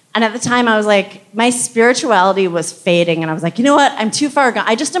 And at the time I was like, my spirituality was fading. And I was like, you know what? I'm too far gone.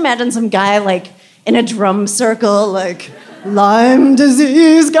 I just imagined some guy like in a drum circle, like Lyme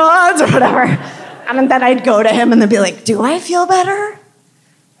disease gods or whatever. And then I'd go to him and they'd be like, do I feel better?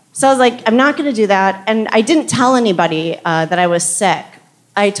 So I was like, I'm not going to do that. And I didn't tell anybody that I was sick.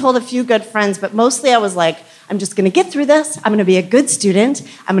 I told a few good friends, but mostly I was like, I'm just going to get through this. I'm going to be a good student.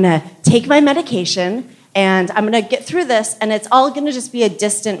 I'm going to take my medication, and I'm going to get through this, and it's all going to just be a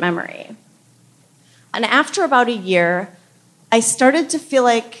distant memory. And after about a year, I started to feel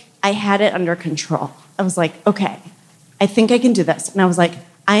like I had it under control. I was like, okay, I think I can do this. And I was like,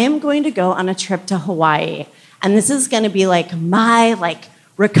 I am going to go on a trip to Hawaii, and this is going to be like my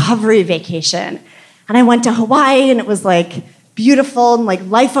recovery vacation. And I went to Hawaii, and it was like beautiful and like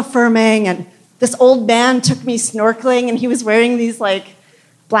life-affirming, and this old man took me snorkeling, and he was wearing these like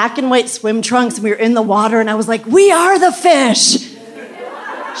black and white swim trunks, and we were in the water, and I was like, we are the fish.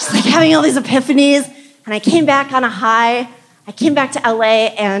 Just like having all these epiphanies. And I came back on a high. I came back to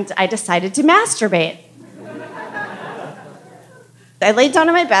LA, and I decided to masturbate. I laid down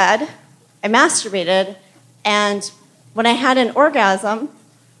on my bed, I masturbated, and when I had an orgasm,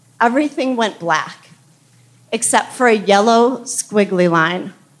 everything went black, except for a yellow squiggly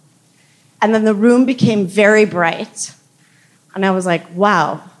line. And then the room became very bright. And I was like,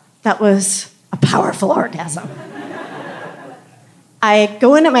 wow, that was a powerful orgasm. I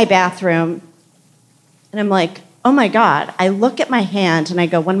go into my bathroom, and I'm like, oh my God. I look at my hand, and I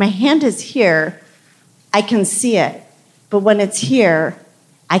go, when my hand is here, I can see it. But when it's here,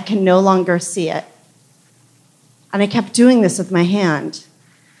 I can no longer see it. And I kept doing this with my hand.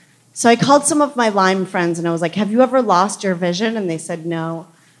 So I called some of my Lyme friends, and I was like, have you ever lost your vision? And they said no.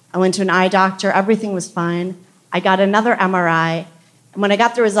 I went to an eye doctor. Everything was fine. I got another MRI. And when I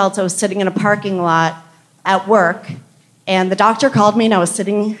got the results, I was sitting in a parking lot at work. And the doctor called me, and I was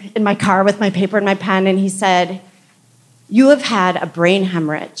sitting in my car with my paper and my pen. And he said, you have had a brain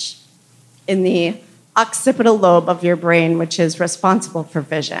hemorrhage in the occipital lobe of your brain, which is responsible for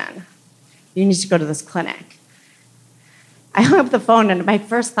vision. You need to go to this clinic. I hung up the phone, and my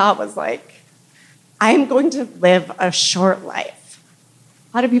first thought was like, I am going to live a short life.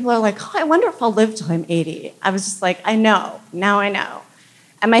 A lot of people are like, oh, I wonder if I'll live till I'm 80. I was just like, I know. Now I know.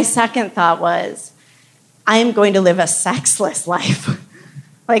 And my second thought was, I am going to live a sexless life.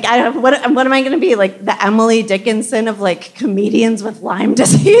 What am I going to be? Like the Emily Dickinson of like comedians with Lyme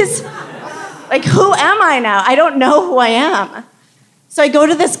disease? Like, who am I now? I don't know who I am. So I go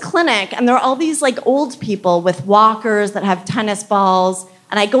to this clinic, and there are all these like old people with walkers that have tennis balls.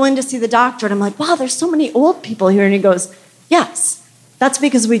 And I go in to see the doctor, and I'm like, wow, there's so many old people here. And he goes, yes. That's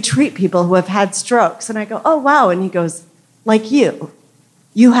because we treat people who have had strokes. And I go, oh, wow. And he goes, like you.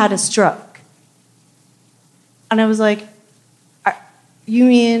 You had a stroke. And I was like, you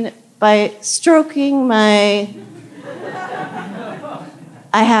mean by stroking my...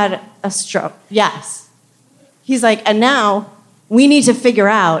 I had a stroke. Yes. He's like, and now we need to figure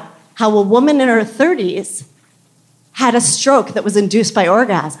out how a woman in her 30s had a stroke that was induced by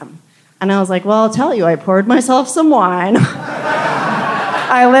orgasm. And I was like, well, I'll tell you, I poured myself some wine.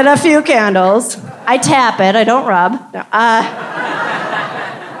 I lit a few candles. I tap it. I don't rub. No,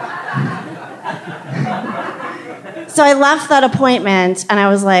 So I left that appointment, and I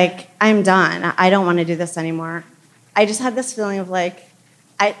was like, I'm done. I don't want to do this anymore. I just had this feeling of like,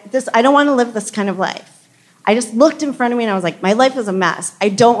 I don't want to live this kind of life. I just looked in front of me, and I was like, my life is a mess. I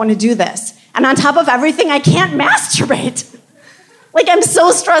don't want to do this. And on top of everything, I can't masturbate. Like, I'm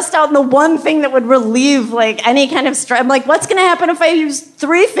so stressed out, and the one thing that would relieve, like, any kind of stress, I'm like, what's going to happen if I use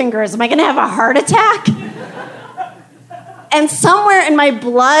 3 fingers? Am I going to have a heart attack? And somewhere in my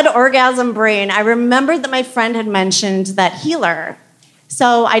blood orgasm brain, I remembered that my friend had mentioned that healer.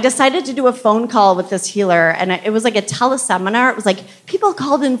 So I decided to do a phone call with this healer, and it was like a teleseminar. It was like people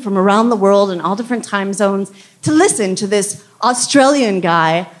called in from around the world in all different time zones to listen to this Australian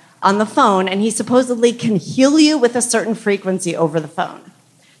guy on the phone, and he supposedly can heal you with a certain frequency over the phone.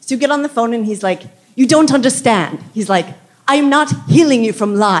 So you get on the phone, and he's like, you don't understand. He's like, I'm not healing you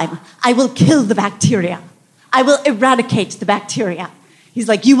from Lyme. I will kill the bacteria. I will eradicate the bacteria. He's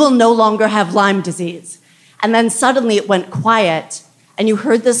like, you will no longer have Lyme disease. And then suddenly it went quiet, and you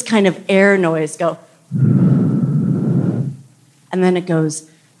heard this kind of air noise go, and then it goes,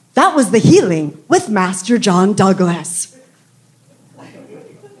 "That was the healing with Master John Douglas."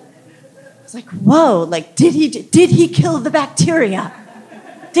 It's like, whoa, like, did he kill the bacteria?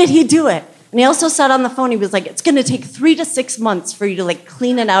 Did he do it? And he also said on the phone, he was like, it's going to take 3 to 6 months for you to like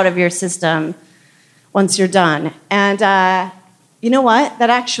clean it out of your system once you're done. And you know what? That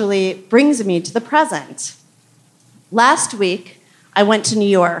actually brings me to the present. Last week, I went to New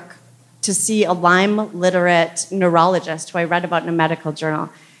York to see a Lyme literate neurologist who I read about in a medical journal.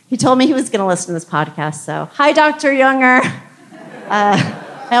 He told me he was going to listen to this podcast, so hi, Dr. Younger.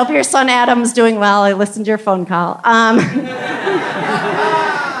 I hope your son Adam's doing well. I listened to your phone call. So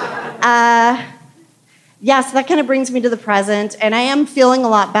that kind of brings me to the present, and I am feeling a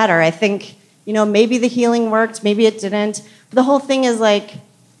lot better. I think, maybe the healing worked, maybe it didn't. But the whole thing is like,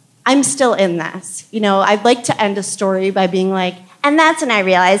 I'm still in this. I'd like to end a story by being like, and that's when I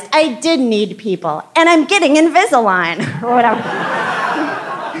realized I did need people, and I'm getting Invisalign, or whatever.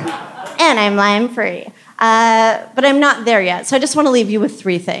 And I'm Lyme-free. But I'm not there yet, so I just want to leave you with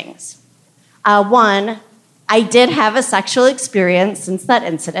 3 things. 1, I did have a sexual experience since that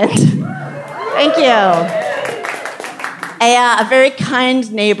incident. Thank you. A very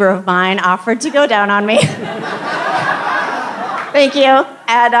kind neighbor of mine offered to go down on me. Thank you.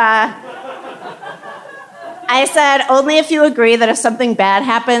 And I said, only if you agree that if something bad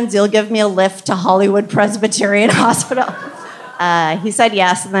happens, you'll give me a lift to Hollywood Presbyterian Hospital. He said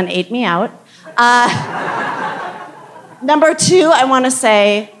yes and then ate me out. Number 2, I want to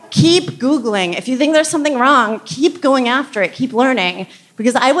say, keep Googling. If you think there's something wrong, keep going after it, keep learning.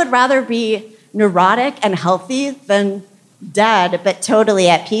 Because I would rather be neurotic and healthy than dead, but totally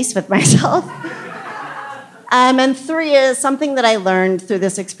at peace with myself. And 3 is something that I learned through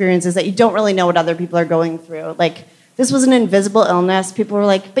this experience is that you don't really know what other people are going through. Like, this was an invisible illness. People were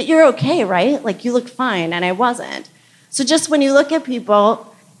like, but you're okay, right? Like, you look fine, and I wasn't. So just when you look at people,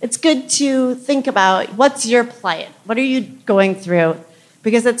 it's good to think about what's your plight? What are you going through?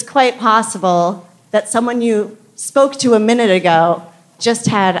 Because it's quite possible that someone you spoke to a minute ago just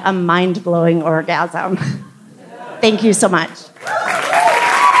had a mind-blowing orgasm. Thank you so much.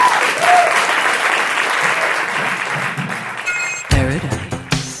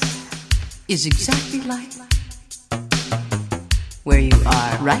 Paradise is exactly like where you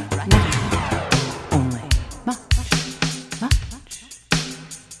are right now. Only much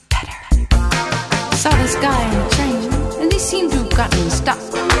better. Saw this guy on the train, and he seemed to have gotten stuck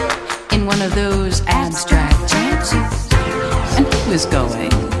in one of those abstract trances. And he was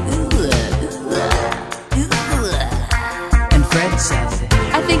going, and Fred said,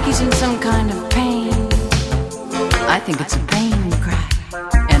 I think he's in some kind of pain. I think it's a pain cry.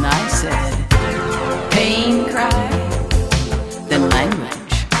 And I said, pain cry? Then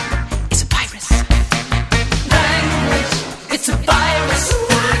language is a virus. Language, it's a virus.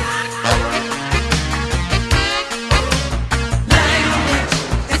 Language,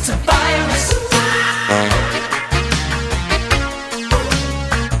 it's a virus.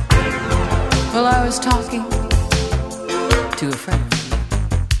 Well, I was talking to a friend,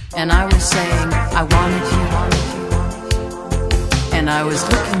 and I was saying I wanted you, and I was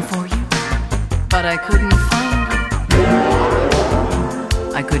looking for you, but I couldn't find you.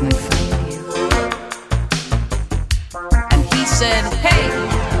 I couldn't find you. And he said, hey,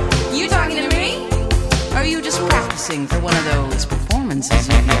 you talking to me? Or are you just practicing for one of those performances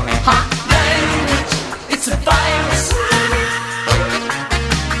of yours? Hot language, it's a virus.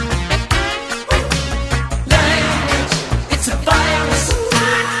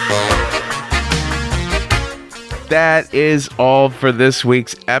 That is all for this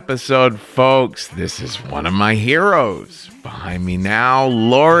week's episode, folks. This is one of my heroes. Behind me now,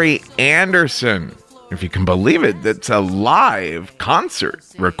 Laurie Anderson. If you can believe it, that's a live concert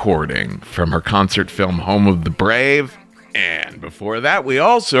recording from her concert film Home of the Brave. And before that, we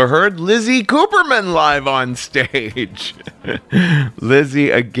also heard Lizzie Cooperman live on stage. Lizzie,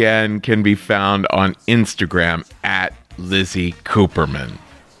 again, can be found on Instagram at Lizzie Cooperman.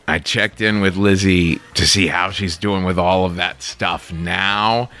 I checked in with Lizzie to see how she's doing with all of that stuff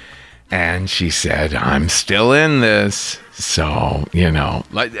now. And she said, I'm still in this. So,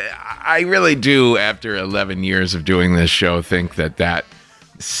 like, I really do, after 11 years of doing this show, think that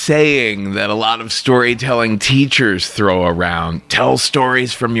saying that a lot of storytelling teachers throw around, tell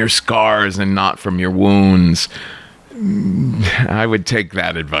stories from your scars and not from your wounds, I would take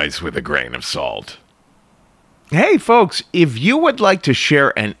that advice with a grain of salt. Hey, folks, if you would like to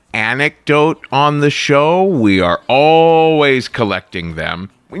share an anecdote on the show, we are always collecting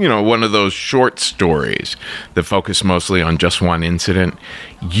them. one of those short stories that focus mostly on just one incident,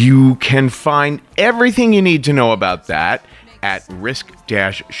 you can find everything you need to know about that at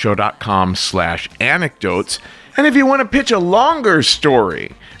risk-show.com/anecdotes. And if you want to pitch a longer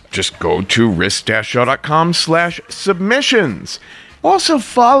story, just go to risk-show.com/submissions. Also,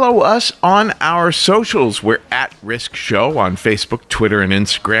 follow us on our socials. We're at Risk Show on Facebook, Twitter, and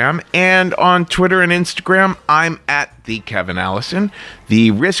Instagram. And on Twitter and Instagram, I'm at The Kevin Allison. The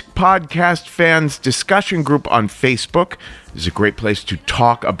Risk Podcast Fans Discussion Group on Facebook is a great place to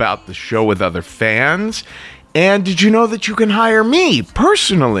talk about the show with other fans. And did you know that you can hire me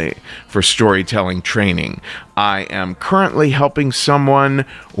personally for storytelling training? I am currently helping someone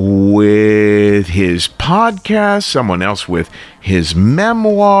with his podcast, someone else with his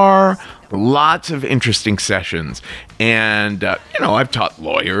memoir, lots of interesting sessions. And, I've taught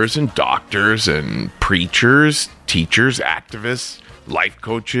lawyers and doctors and preachers, teachers, activists, life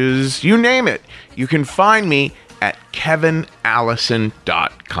coaches, you name it. You can find me at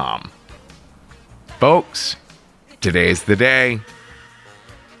kevinallison.com. Folks, today's the day.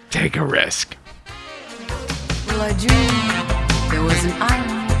 Take a risk. Well, I dreamed there was an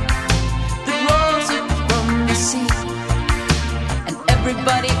island that rose up from the sea, and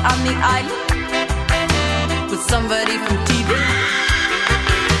everybody on the island was somebody from TV.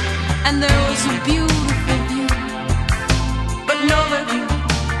 And there was a beautiful view, but nobody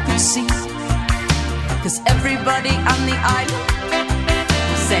could see, 'cause everybody on the island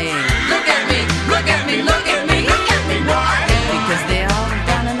was saying, "Look at me, look at me, look at me, look at me, why?" Because they all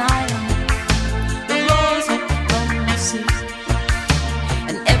on an island that rose up from the sea,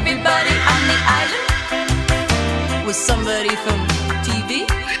 and everybody on the island was somebody from TV.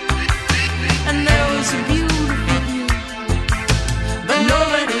 And there was a beautiful view, but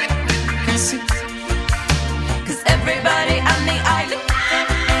nobody could see, 'cause everybody on the island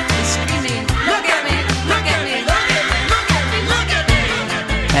was screaming, "Look at me, look at me, look at me, look at me, look at me."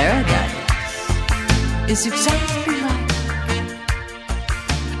 Paradise is exactly right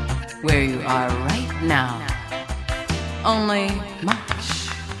where you are right now, only much,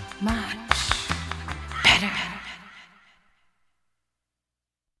 much better.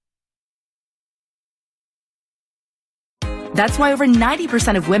 That's why over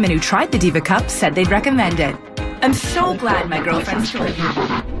 90% of women who tried the Diva Cup said they'd recommend it. I'm so glad my girlfriend's joined me.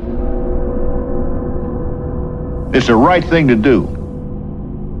 It's the right thing to do.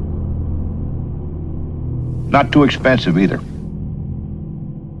 Not too expensive either.